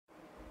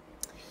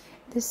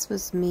This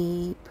was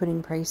me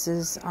putting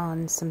prices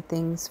on some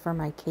things for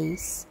my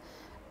case.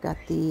 Got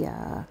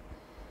the,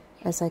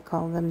 as I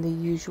call them, the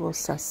usual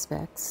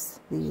suspects.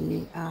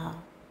 The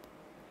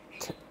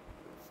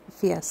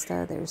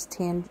Fiesta. There's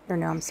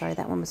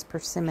that one was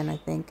Persimmon, I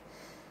think.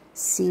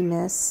 Sea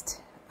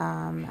Mist.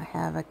 I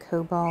have a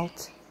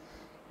Cobalt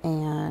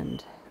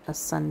and a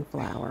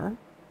Sunflower.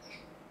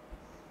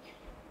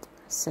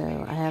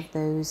 So I have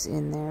those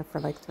in there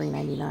for like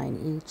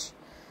 $3.99 each,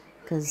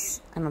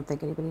 because I don't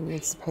think anybody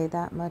needs to pay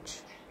that much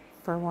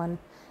for one.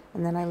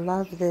 And then I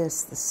love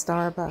this, the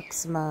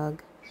Starbucks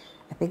mug.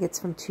 I think it's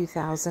from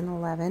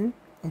 2011.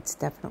 It's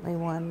definitely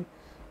one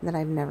that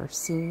I've never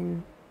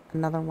seen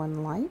another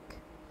one like,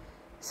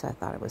 so I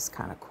thought it was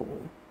kind of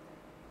cool.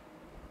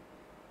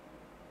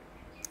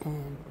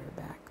 And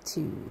we're back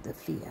to the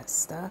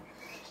Fiesta.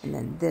 And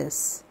then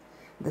this,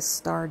 the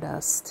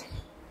Stardust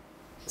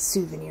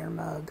souvenir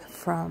mug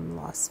from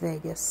Las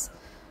Vegas.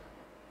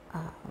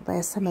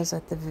 Last time I was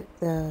at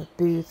the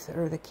booth,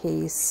 or the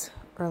case,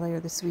 earlier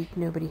this week,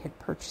 nobody had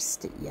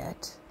purchased it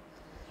yet,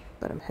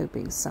 but I'm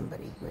hoping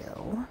somebody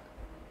will.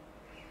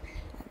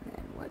 And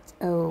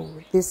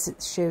then this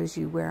shows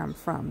you where I'm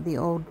from. The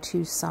old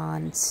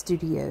Tucson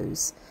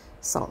Studios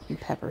salt and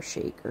pepper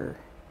shaker.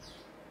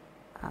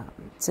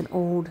 It's an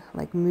old,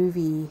 like,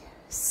 movie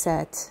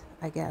set,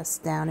 I guess,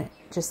 down at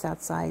just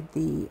outside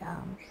the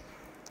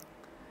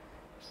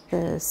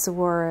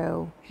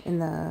Saguaro in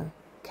the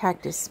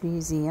Cactus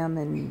Museum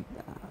in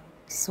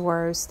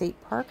Saguaro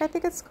State Park, I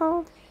think it's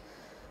called.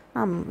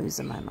 I'm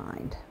losing my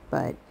mind,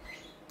 but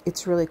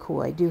it's really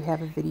cool. I do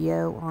have a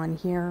video on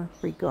here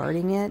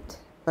regarding it,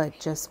 but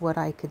just what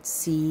I could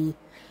see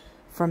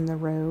from the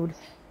road,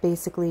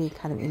 basically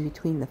kind of in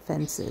between the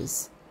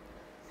fences.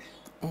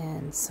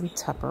 And some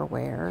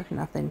Tupperware,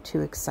 nothing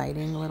too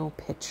exciting, a little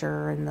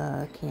pitcher in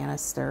the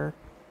canister.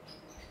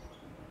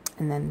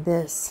 And then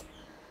this,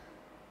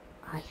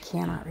 I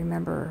cannot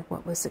remember,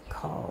 what was it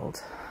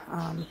called?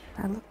 I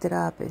looked it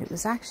up, and it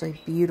was actually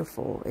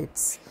beautiful.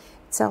 It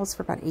sells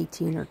for about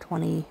 18 or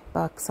 20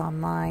 bucks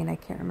online. I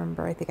can't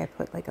remember. I think I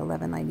put like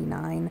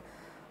 $11.99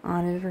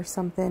 on it or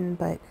something.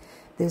 But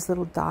those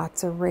little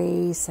dots are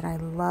raised, and I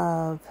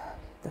love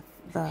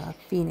the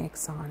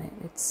phoenix on it.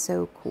 It's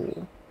so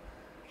cool.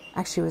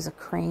 Actually, it was a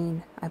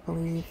crane, I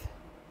believe.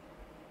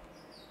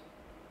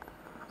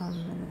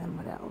 And then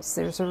what else?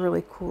 There's a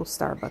really cool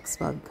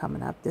Starbucks mug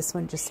coming up. This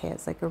one just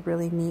has like a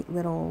really neat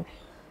little,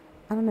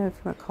 I don't know if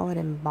you want to call it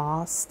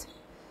embossed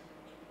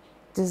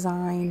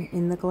design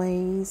in the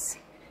glaze.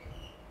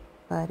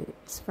 But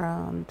it's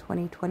from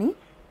 2020.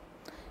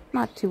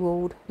 Not too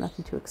old,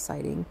 nothing too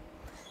exciting.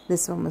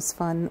 This one was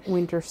fun.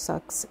 Winter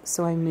sucks,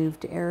 so I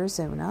moved to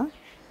Arizona.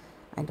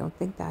 I don't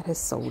think that has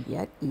sold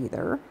yet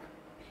either.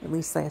 At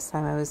least last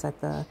time I was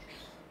at the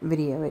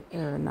video,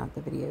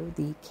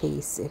 the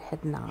case, it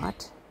had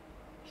not.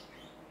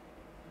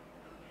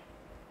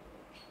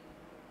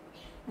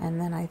 And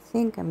then I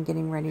think I'm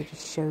getting ready to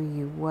show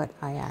you what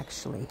I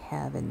actually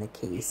have in the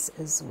case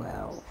as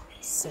well.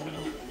 So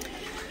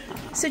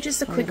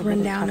just a quick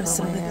rundown of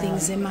some of the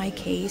things in my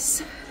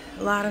case.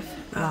 A lot of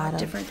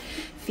different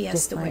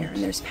Fiesta ware, and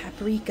there's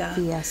paprika,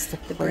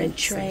 the bread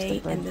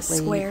tray, and the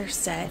square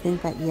set. I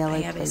think that yellow I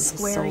have a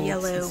square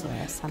yellow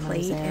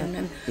plate,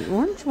 and the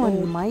orange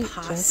one might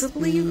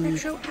possibly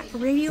just be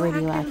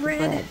radioactive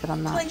red, but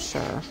I'm not plate.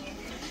 sure.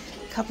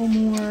 A couple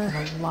more.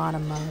 A lot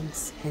of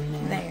mugs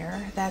in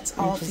there. That's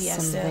all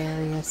Fiesta. Some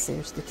various.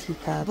 There's the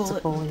teacups,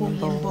 a bouillon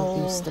bowl,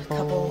 a Gousta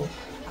bowl,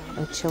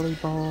 a chili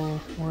bowl,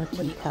 more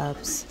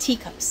teacups.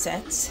 Teacup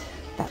sets.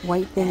 That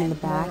white thing in the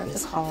back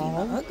is coffee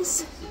all.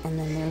 mugs. And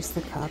then there's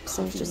the cups.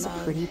 There's just a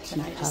pretty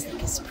teacup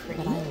that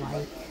I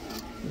like.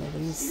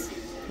 Nobody's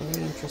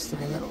very interested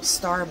in it. Little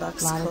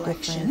Starbucks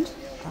collection.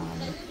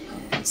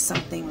 And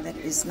something that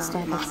is not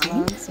Starbucks mine.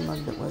 mugs, a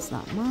mug that was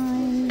not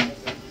mine. A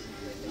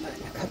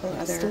couple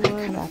other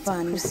kind of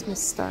fun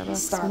Christmas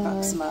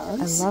Starbucks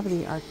mugs. I love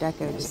the Art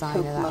Deco design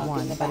of that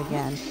one, but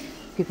again,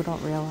 people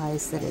don't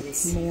realize that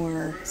it's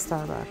more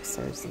Starbucks.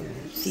 There's the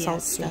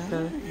salt Fiesta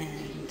shaker,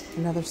 and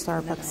another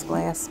Starbucks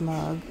glass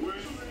mug.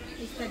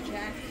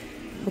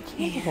 The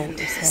candle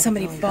holders.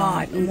 Somebody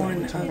bought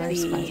one of the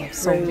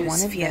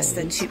Rose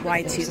Fiesta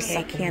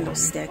Y2K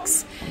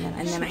candlesticks,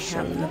 and then I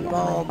have the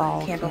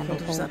bulb candle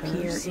holders up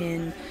here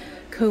in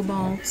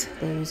Cobalt.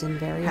 Those in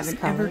various have an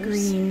colors.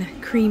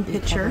 evergreen cream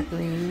pitcher,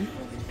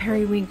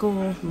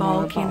 periwinkle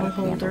ball candle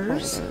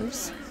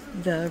holders.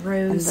 The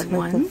rose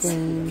ones,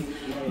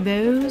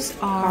 those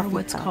are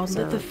what's called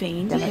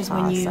lithophane, because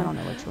when you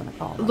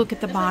look at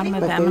the bottom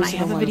of them, and I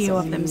have a video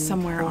of them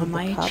somewhere on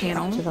my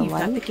channel, you've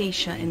got the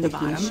geisha in the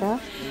bottom,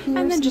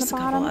 and then just a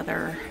couple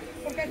other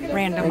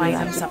random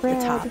items up the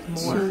top,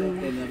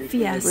 more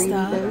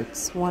Fiesta,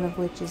 one of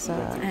which is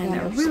and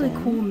a really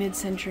cool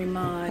mid-century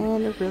mug,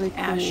 and a really cool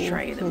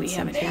ashtray that we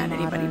haven't had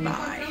anybody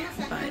buy,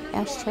 but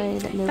ashtray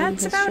that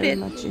nobody has shown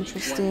much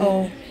interest in.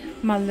 Oh,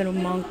 my little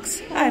monks.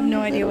 I have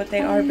no idea what they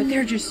are, but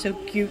they're just so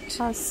cute.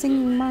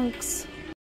 Singing monks.